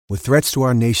With threats to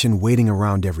our nation waiting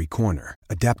around every corner,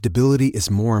 adaptability is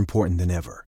more important than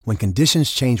ever. When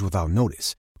conditions change without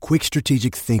notice, quick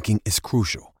strategic thinking is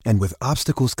crucial. And with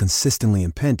obstacles consistently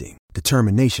impending,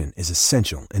 determination is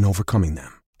essential in overcoming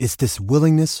them. It's this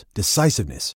willingness,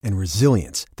 decisiveness, and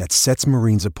resilience that sets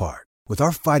Marines apart. With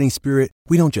our fighting spirit,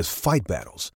 we don't just fight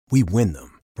battles, we win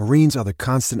them. Marines are the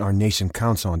constant our nation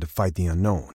counts on to fight the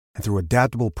unknown. And through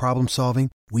adaptable problem solving,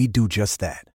 we do just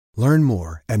that. Learn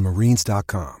more at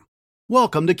marines.com.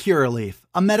 Welcome to Curaleaf,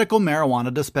 a medical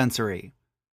marijuana dispensary.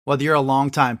 Whether you're a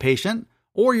longtime patient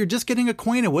or you're just getting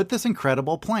acquainted with this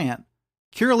incredible plant,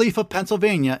 Curaleaf of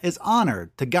Pennsylvania is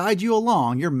honored to guide you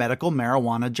along your medical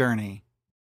marijuana journey.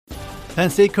 Penn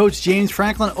State coach James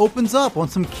Franklin opens up on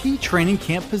some key training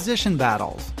camp position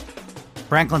battles.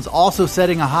 Franklin's also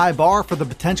setting a high bar for the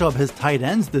potential of his tight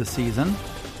ends this season.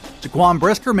 Jaquan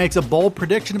Brisker makes a bold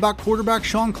prediction about quarterback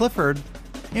Sean Clifford,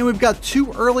 and we've got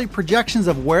two early projections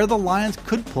of where the Lions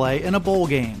could play in a bowl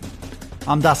game.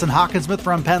 I'm Dustin Hawkinsmith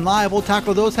from Penn Live. We'll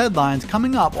tackle those headlines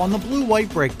coming up on the Blue White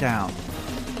Breakdown.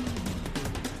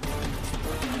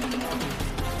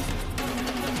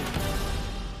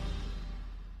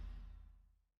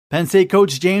 Penn State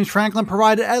coach James Franklin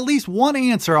provided at least one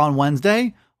answer on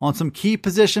Wednesday on some key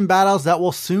position battles that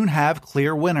will soon have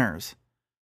clear winners.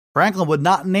 Franklin would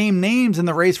not name names in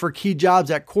the race for key jobs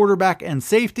at quarterback and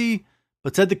safety,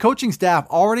 but said the coaching staff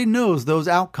already knows those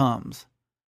outcomes.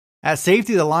 At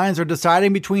safety, the Lions are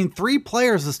deciding between three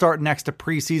players to start next to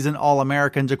preseason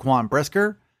All-American Jaquan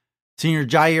Brisker. Senior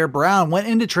Jair Brown went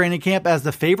into training camp as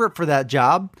the favorite for that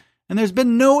job, and there's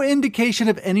been no indication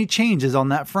of any changes on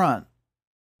that front.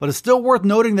 But it's still worth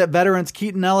noting that veterans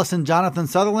Keaton Ellis and Jonathan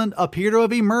Sutherland appear to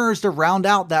have emerged to round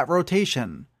out that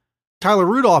rotation. Tyler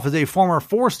Rudolph is a former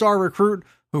 4-star recruit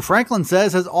who Franklin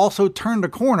says has also turned a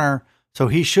corner, so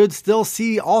he should still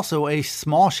see also a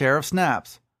small share of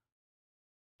snaps.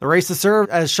 The race to serve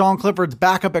as Sean Clifford's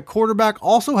backup at quarterback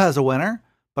also has a winner,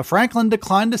 but Franklin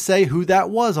declined to say who that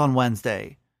was on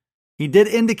Wednesday. He did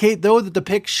indicate, though, that the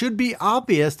pick should be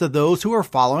obvious to those who are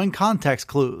following context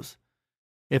clues.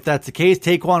 If that's the case,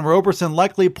 Taquan Roberson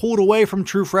likely pulled away from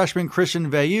true freshman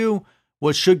Christian Veilleux,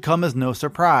 which should come as no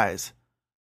surprise.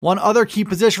 One other key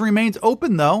position remains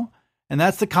open, though, and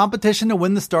that's the competition to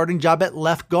win the starting job at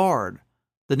left guard.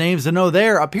 The names to know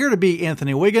there appear to be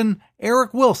Anthony Wiggin,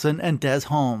 Eric Wilson, and Des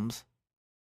Holmes.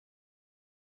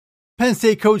 Penn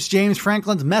State coach James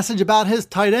Franklin's message about his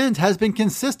tight ends has been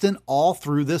consistent all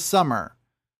through this summer.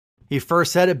 He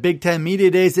first said at Big Ten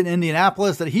Media Days in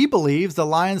Indianapolis that he believes the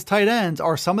Lions' tight ends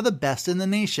are some of the best in the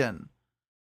nation.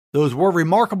 Those were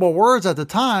remarkable words at the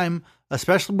time,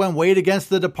 especially when weighed against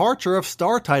the departure of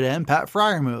star tight end Pat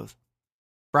Freiermuth.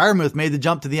 Freiermuth made the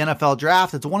jump to the NFL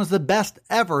draft as one of the best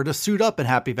ever to suit up in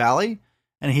Happy Valley,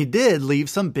 and he did leave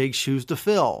some big shoes to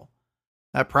fill.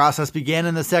 That process began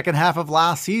in the second half of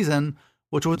last season,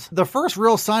 which was the first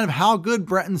real sign of how good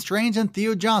Brenton Strange and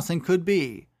Theo Johnson could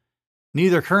be.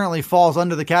 Neither currently falls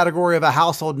under the category of a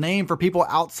household name for people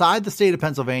outside the state of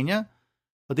Pennsylvania,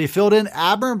 but they filled in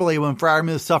admirably when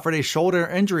Freiermuth suffered a shoulder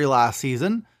injury last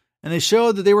season, and they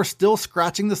showed that they were still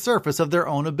scratching the surface of their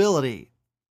own ability.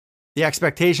 The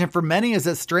expectation for many is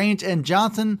that Strange and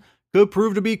Johnson could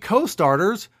prove to be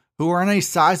co-starters who earn a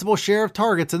sizable share of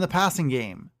targets in the passing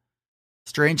game.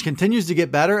 Strange continues to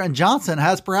get better, and Johnson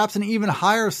has perhaps an even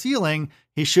higher ceiling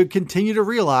he should continue to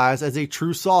realize as a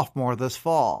true sophomore this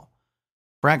fall.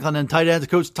 Franklin and tight ends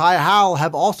coach Ty Howell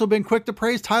have also been quick to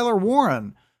praise Tyler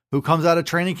Warren, who comes out of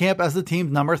training camp as the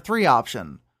team's number 3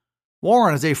 option.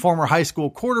 Warren is a former high school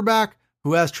quarterback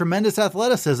who has tremendous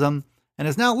athleticism and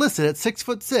is now listed at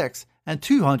 6'6" and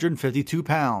 252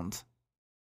 pounds.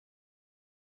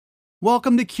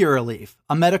 Welcome to Curaleaf,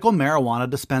 a medical marijuana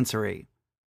dispensary.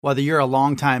 Whether you're a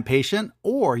longtime patient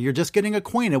or you're just getting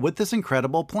acquainted with this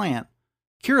incredible plant,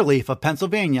 Curaleaf of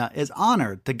Pennsylvania is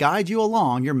honored to guide you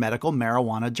along your medical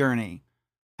marijuana journey.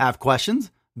 Have questions?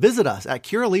 Visit us at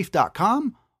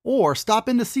curaleaf.com or stop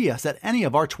in to see us at any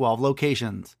of our 12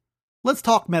 locations. Let's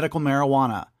talk medical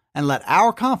marijuana and let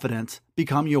our confidence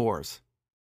become yours.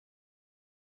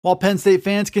 While Penn State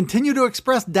fans continue to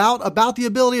express doubt about the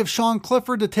ability of Sean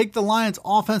Clifford to take the Lions'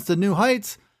 offense to new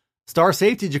heights, star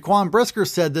safety Jaquan Brisker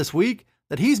said this week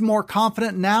that he's more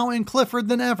confident now in Clifford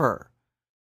than ever.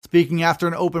 Speaking after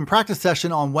an open practice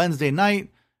session on Wednesday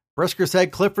night, Brisker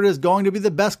said Clifford is going to be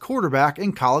the best quarterback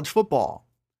in college football.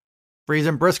 The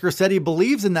reason Brisker said he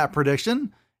believes in that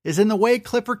prediction is in the way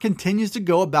Clifford continues to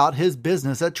go about his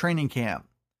business at training camp.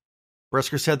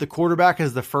 Brisker said the quarterback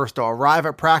is the first to arrive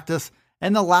at practice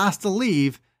and the last to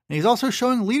leave, and he's also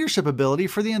showing leadership ability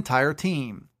for the entire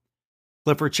team.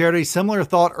 Clifford shared a similar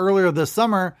thought earlier this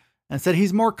summer and said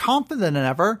he's more confident than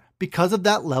ever because of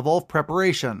that level of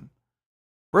preparation.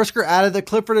 Brisker added that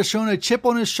Clifford has shown a chip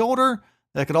on his shoulder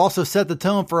that could also set the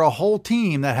tone for a whole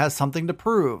team that has something to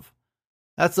prove.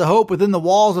 That's the hope within the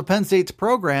walls of Penn State's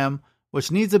program,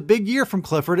 which needs a big year from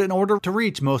Clifford in order to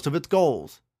reach most of its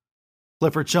goals.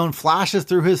 Clifford shown flashes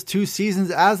through his 2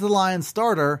 seasons as the Lions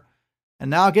starter, and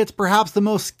now gets perhaps the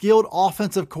most skilled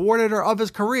offensive coordinator of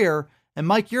his career in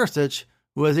Mike Yurcich,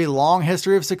 who has a long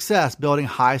history of success building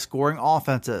high-scoring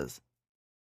offenses.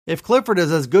 If Clifford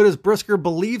is as good as Brisker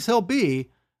believes he'll be,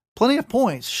 plenty of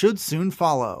points should soon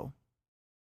follow.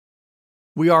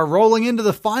 We are rolling into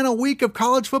the final week of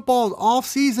college football's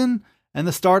off-season and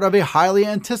the start of a highly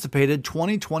anticipated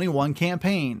 2021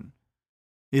 campaign.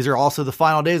 These are also the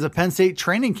final days of Penn State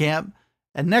training camp,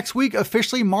 and next week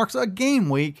officially marks a game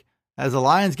week as the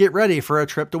Lions get ready for a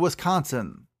trip to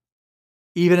Wisconsin.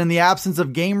 Even in the absence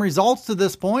of game results to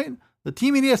this point, the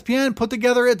team at ESPN put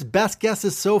together its best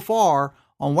guesses so far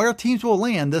on where teams will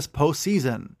land this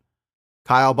postseason.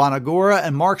 Kyle Bonagura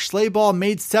and Mark Schlabach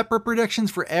made separate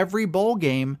predictions for every bowl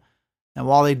game, and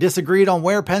while they disagreed on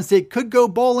where Penn State could go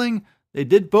bowling, they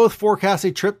did both forecast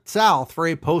a trip south for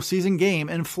a postseason game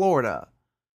in Florida.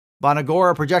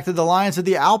 Bonagura projected the Lions to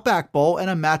the Outback Bowl in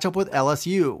a matchup with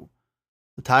LSU.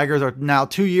 The Tigers are now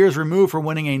 2 years removed from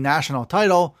winning a national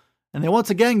title, and they once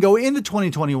again go into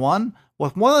 2021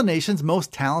 with one of the nation's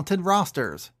most talented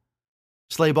rosters.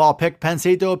 Schlabach picked Penn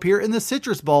State to appear in the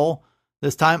Citrus Bowl,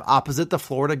 this time opposite the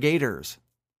Florida Gators.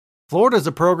 Florida is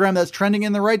a program that's trending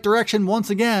in the right direction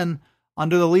once again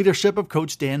under the leadership of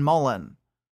Coach Dan Mullen.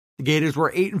 The Gators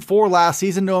were 8-4 last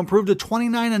season to improve to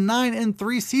 29-9 in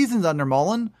 3 seasons under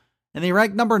Mullen, and they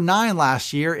ranked number 9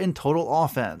 last year in total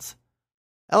offense.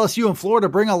 LSU and Florida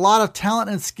bring a lot of talent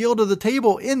and skill to the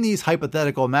table in these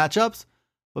hypothetical matchups,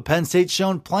 but Penn State's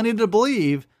shown plenty to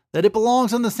believe that it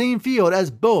belongs on the same field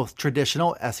as both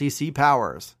traditional SEC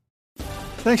powers.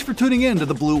 Thanks for tuning in to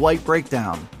the Blue White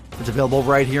Breakdown. It's available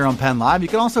right here on Penn Live. You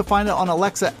can also find it on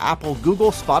Alexa, Apple,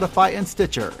 Google, Spotify, and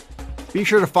Stitcher. Be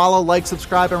sure to follow, like,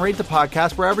 subscribe, and rate the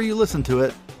podcast wherever you listen to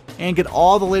it, and get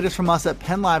all the latest from us at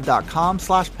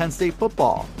PennLive.com/Penn State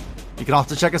Football. You can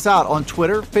also check us out on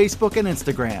Twitter, Facebook, and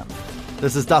Instagram.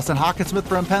 This is Dustin Hockensmith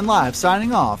from Penn Live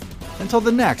signing off until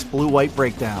the next Blue White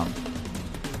Breakdown.